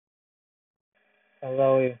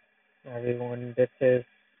Hello, everyone. This is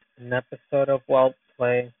an episode of Walt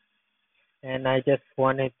Play, and I just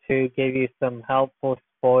wanted to give you some helpful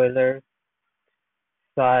spoilers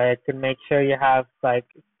so I can make sure you have the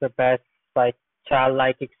best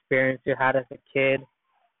childlike experience you had as a kid,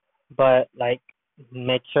 but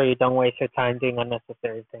make sure you don't waste your time doing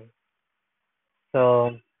unnecessary things.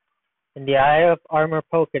 So, in the Eye of Armour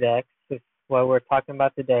Pokédex is what we're talking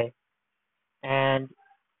about today, and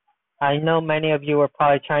I know many of you are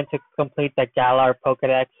probably trying to complete the Galar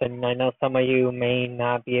Pokédex, and I know some of you may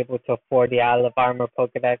not be able to afford the Isle of Armor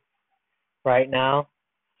Pokédex right now.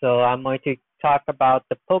 So I'm going to talk about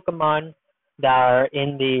the Pokemon that are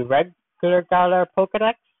in the regular Galar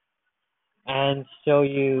Pokédex and show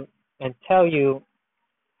you and tell you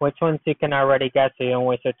which ones you can already get so you don't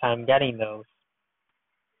waste your time getting those.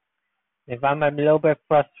 If I'm a little bit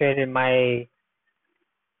frustrated,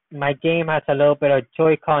 my game has a little bit of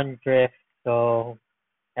Joy-Con drift, so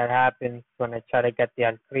that happens when I try to get the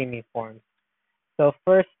Alcremie forms. So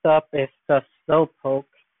first up is the Slowpoke,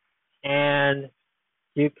 and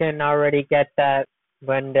you can already get that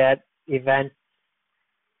when that event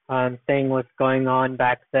thing was going on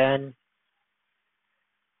back then.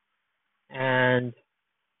 And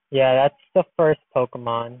yeah, that's the first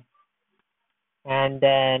Pokemon. And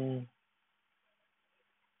then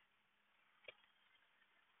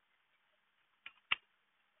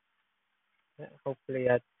hopefully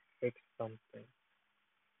that fixed something.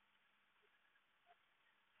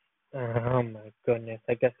 Oh my goodness,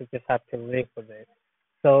 I guess I just have to live with it.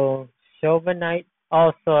 So Chauvinite,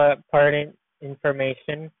 also pertinent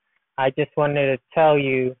information. I just wanted to tell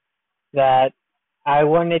you that I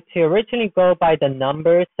wanted to originally go by the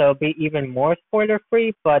numbers, so it'll be even more spoiler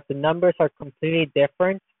free, but the numbers are completely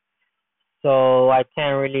different, so I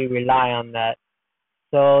can't really rely on that.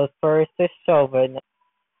 So first is Chauvoid,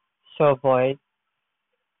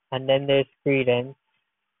 and then there's Credence,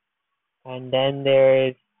 and then there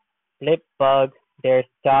is Flipbug, there's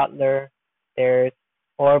Jotler, there's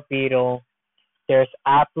Orbeetle, there's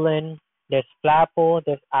Applin, there's Flapple,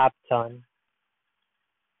 there's Apton,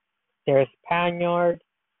 there's Panyard,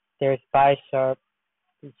 there's Bisharp,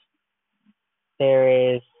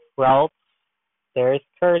 there is Welt, there is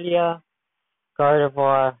Kirlia,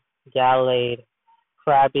 Gardevoir, Gallade,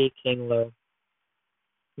 Krabby Kingler,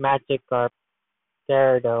 Magikarp,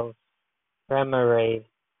 Gyarados, Remoraid,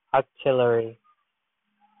 Octillery,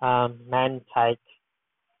 Mantike,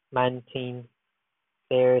 Mantine,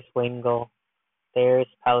 there's Wingull, there's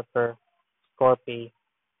Pelipper, Scorpy,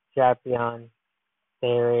 Drapion,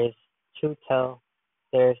 there is Chutel,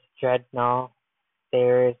 there's Dreadnought,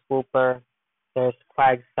 there is Wooper, there's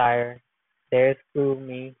Quagsire, there's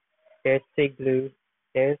Gloomy, there's Siglu,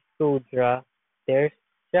 there's Goodra, there's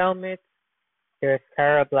Shelmet, there's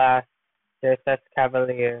Carablast, there's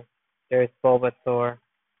Escavalier, there's Bulbasaur.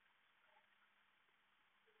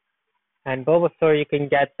 And Bulbasaur, you can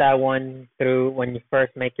get that one through when you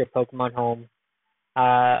first make your Pokemon home.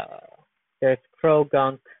 There's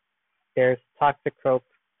Croagunk, there's Toxicroak,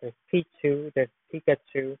 there's Pichu, there's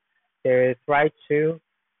Pikachu, there's Raichu,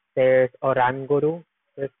 there's Oranguru,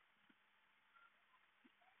 there's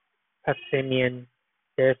Passimian,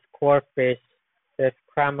 there's Corphish, there's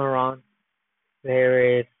Cramorant,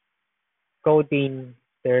 there is Godin,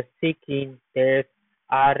 there's Seaking, there's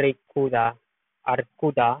Arcuda,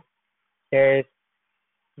 there's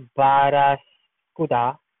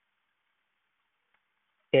Barascuda,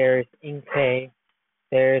 there's Inkay,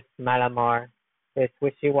 there's Malamar, there's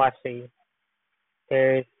Wishiwashi,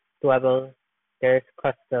 there's Dwebble, there's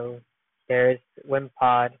Crustle, there's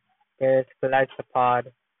Wimpod, there's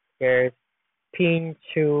Glycopod, there's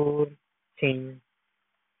Pincurchin,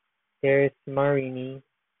 there's Marini,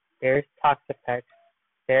 there's Toxapex,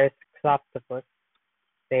 there's Cloptopus,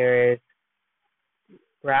 there is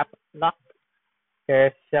Raplock,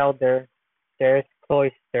 there's Shelder, there's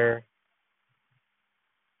Cloyster,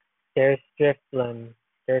 there's Drifloon,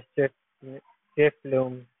 there's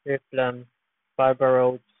Drifloon,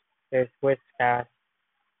 Barbaroach, there's Whiscash,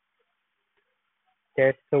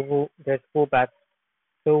 there's Woobat,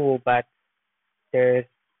 Suwoobat, there's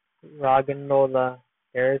Roggenrola,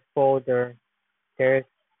 there's Boulder, there's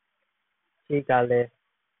Gigalith,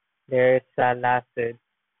 there's Salacid,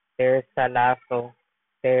 there's Salasso,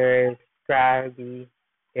 there's Scraggy,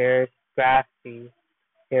 there's Grassy,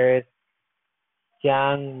 there's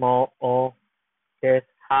Jiangmoo, there's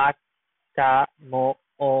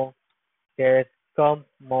Hakamoo, there's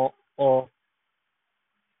Gummoo,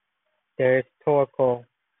 there's Torkoal,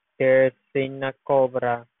 there's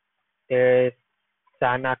Sinacobra, there's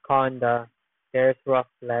Sanaconda, there's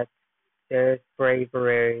Rufflet, there's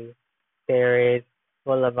Braviary, there is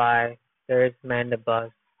Lullaby, there's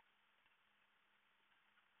Mandibuzz,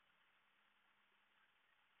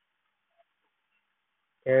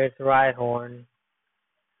 there's Rhyhorn,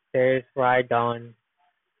 there's Rhydon,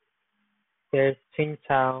 there's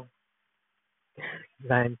Chinchou,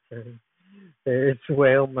 Lantern, there's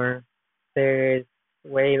Wailmer, there's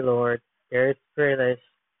Wailord, there's Drillish,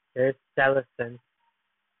 there's Jellicent,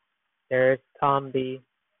 there's Combi,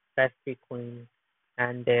 Bestie Queen,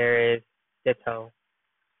 and there is Ditto.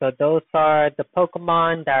 So those are the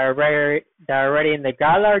Pokemon that are already in the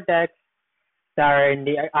Galar deck, that are in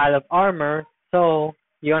the Isle of Armor. So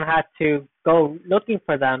you don't have to go looking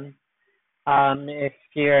for them if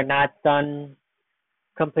you're not done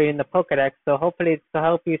completing the Pokédex. So hopefully it's to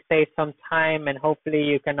help you save some time, and hopefully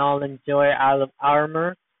you can all enjoy Isle of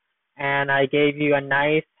Armor. And I gave you a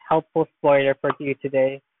nice, helpful spoiler for you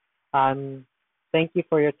today. Um, Thank you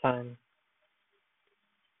for your time.